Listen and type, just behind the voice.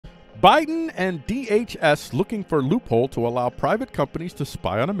Biden and DHS looking for loophole to allow private companies to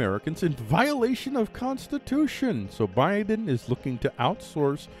spy on Americans in violation of Constitution. So Biden is looking to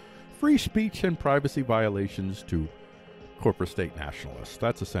outsource free speech and privacy violations to Corpostate Nationalists.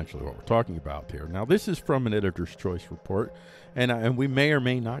 That's essentially what we're talking about here. Now, this is from an Editor's Choice report, and we may or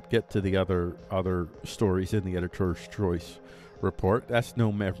may not get to the other stories in the Editor's Choice report. That's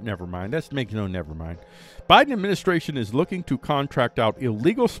never mind. That's never mind. Biden administration is looking to contract out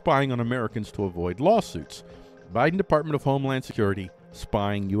illegal spying on Americans to avoid lawsuits. Biden Department of Homeland Security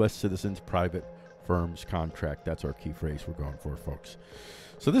spying U.S. citizens, private firms contract. That's our key phrase we're going for, folks.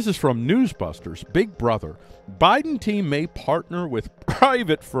 So this is from Newsbusters. Big Brother. Biden team may partner with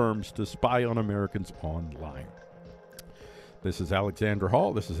private firms to spy on Americans online. This is Alexander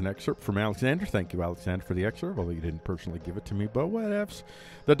Hall. This is an excerpt from Alexander. Thank you, Alexander, for the excerpt, although you didn't personally give it to me, but whatevs.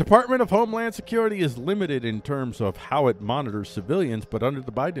 The Department of Homeland Security is limited in terms of how it monitors civilians, but under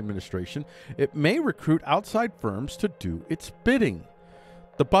the Biden administration, it may recruit outside firms to do its bidding.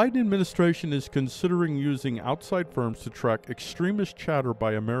 The Biden administration is considering using outside firms to track extremist chatter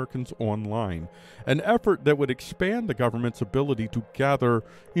by Americans online, an effort that would expand the government's ability to gather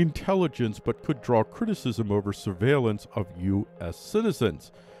intelligence but could draw criticism over surveillance of U.S.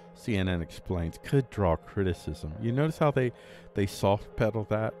 citizens. CNN explains, could draw criticism. You notice how they soft pedal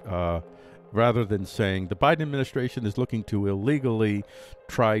that? Rather than saying the Biden administration is looking to illegally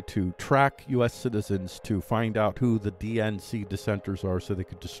try to track U.S. citizens to find out who the DNC dissenters are so they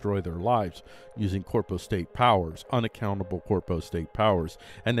could destroy their lives using corpostate powers, unaccountable corpostate powers.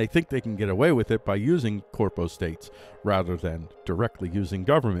 And they think they can get away with it by using corpostates rather than directly using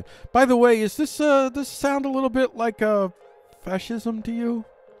government. By the way, is this sound a little bit like fascism to you?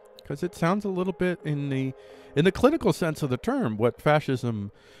 Because it sounds a little bit in the clinical sense of the term, what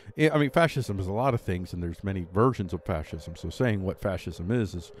fascism, I mean, fascism is a lot of things, and there's many versions of fascism. So saying what fascism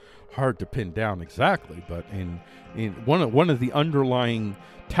is hard to pin down exactly. But in one of the underlying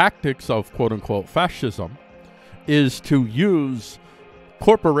tactics of quote unquote fascism is to use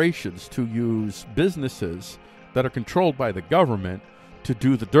corporations, to use businesses that are controlled by the government to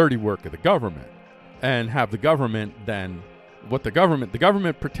do the dirty work of the government, and have the government then the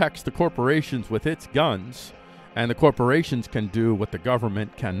government protects the corporations with its guns, and the corporations can do what the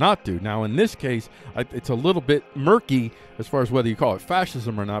government cannot do. Now, in this case, it's a little bit murky as far as whether you call it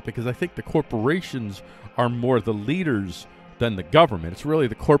fascism or not, because I think the corporations are more the leaders than the government. It's really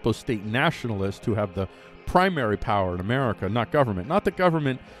the Corpostate Nationalists who have the primary power in America, not government. Not the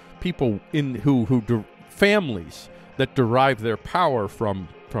government, people families that derive their power from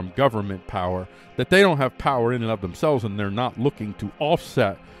government power, that they don't have power in and of themselves, and they're not looking to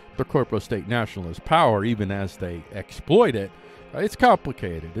offset the Corpostate Nationalist power even as they exploit it. It's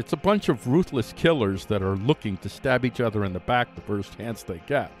complicated. It's a bunch of ruthless killers that are looking to stab each other in the back the first chance they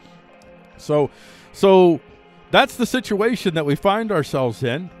get. So that's the situation that we find ourselves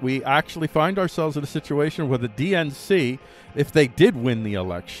in. We actually find ourselves in a situation where the DNC, if they did win the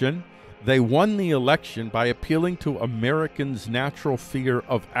election, they won the election by appealing to Americans' natural fear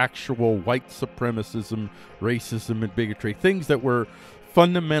of actual white supremacism, racism, and bigotry, things that were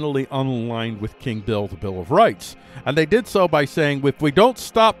fundamentally unaligned with King Bill, the Bill of Rights. And they did so by saying, if we don't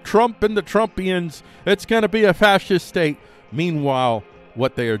stop Trump and the Trumpians, it's going to be a fascist state. Meanwhile,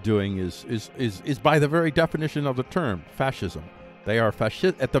 what they are doing is by the very definition of the term, fascism. They are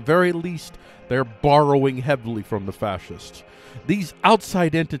fascist. At the very least, they're borrowing heavily from the fascists. These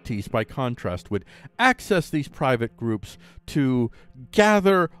outside entities, by contrast, would access these private groups to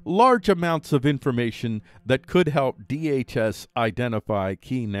gather large amounts of information that could help DHS identify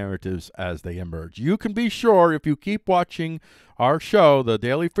key narratives as they emerge. You can be sure, if you keep watching our show, the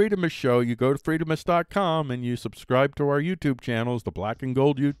Daily Freedomist Show, you go to Freedomist.com and you subscribe to our YouTube channels, the Black and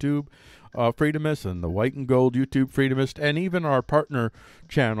Gold YouTube Freedomist and the White and Gold YouTube Freedomist, and even our partner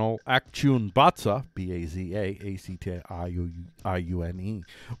channel, Akchun Batza, B-A-Z-A-A-C-T-I-U-N-E.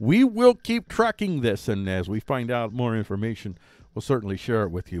 We will keep tracking this, and as we find out more information, we'll certainly share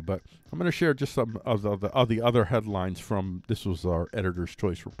it with you. But I'm going to share just some of the other headlines from, this was our Editor's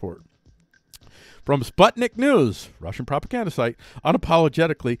Choice report. From Sputnik News, Russian propaganda site,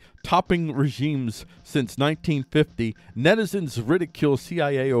 unapologetically topping regimes since 1950, netizens ridicule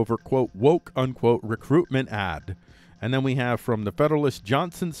CIA over, quote, woke, unquote, recruitment ad. And then we have from the Federalist,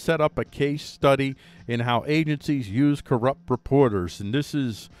 Johnson set up a case study in how agencies use corrupt reporters. And this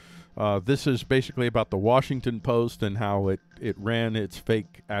is basically about the Washington Post and how it ran its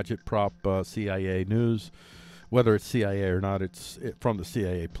fake agitprop CIA news. Whether it's CIA or not, it's from the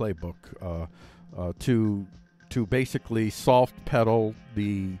CIA playbook. To basically soft pedal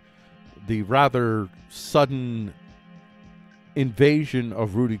the rather sudden invasion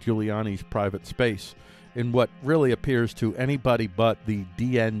of Rudy Giuliani's private space in what really appears to anybody but the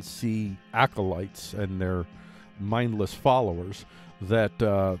DNC acolytes and their mindless followers that,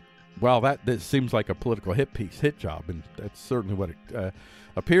 that seems like a political hit job, and that's certainly what it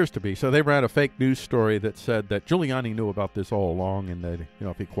appears to be. So they ran a fake news story that said that Giuliani knew about this all along, and that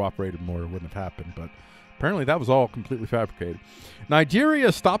if he cooperated more, it wouldn't have happened. But apparently that was all completely fabricated.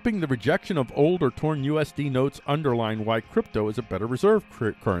 Nigeria stopping the rejection of old or torn USD notes underline why crypto is a better reserve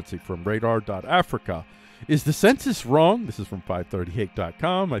currency, from radar.africa. Is the census wrong? This is from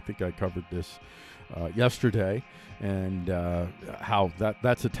 538.com. I think I covered this yesterday, and how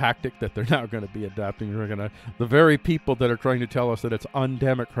that's a tactic that they're now going to be adapting. The very people that are trying to tell us that it's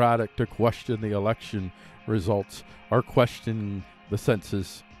undemocratic to question the election results are questioning the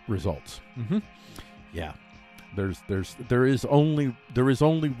census results. Yeah, there is only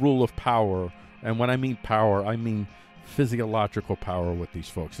rule of power, and when I mean power, I mean physiological power with these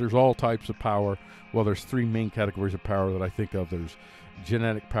folks. There's all types of power. Well, there's three main categories of power that I think of. There's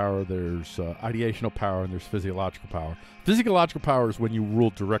genetic power, there's ideational power, and there's physiological power. Physiological power is when you rule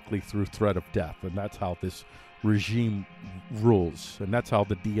directly through threat of death, and that's how this regime rules, and that's how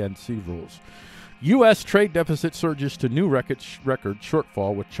the DNC rules. U.S. trade deficit surges to new record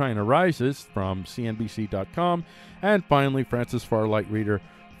shortfall with China rises, from CNBC.com. And finally, France's far-right leader.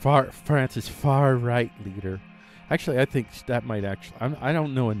 Actually, I think that might I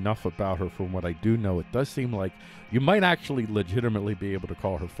don't know enough about her from what I do know. It does seem like you might actually legitimately be able to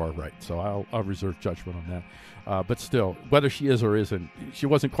call her far-right, so I'll reserve judgment on that. But still, whether she is or isn't, she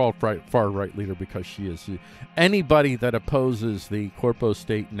wasn't called far-right leader because she is. Anybody that opposes the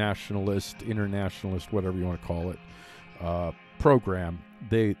Corpostate Nationalist, Internationalist, whatever you want to call it, program,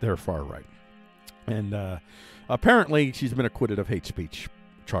 they're far-right. And apparently she's been acquitted of hate speech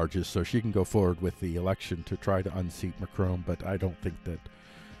charges, so she can go forward with the election to try to unseat Macron. But I don't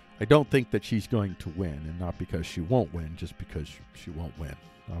think that she's going to win, and not because she won't win, just because she won't win.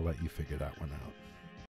 I'll let you figure that one out.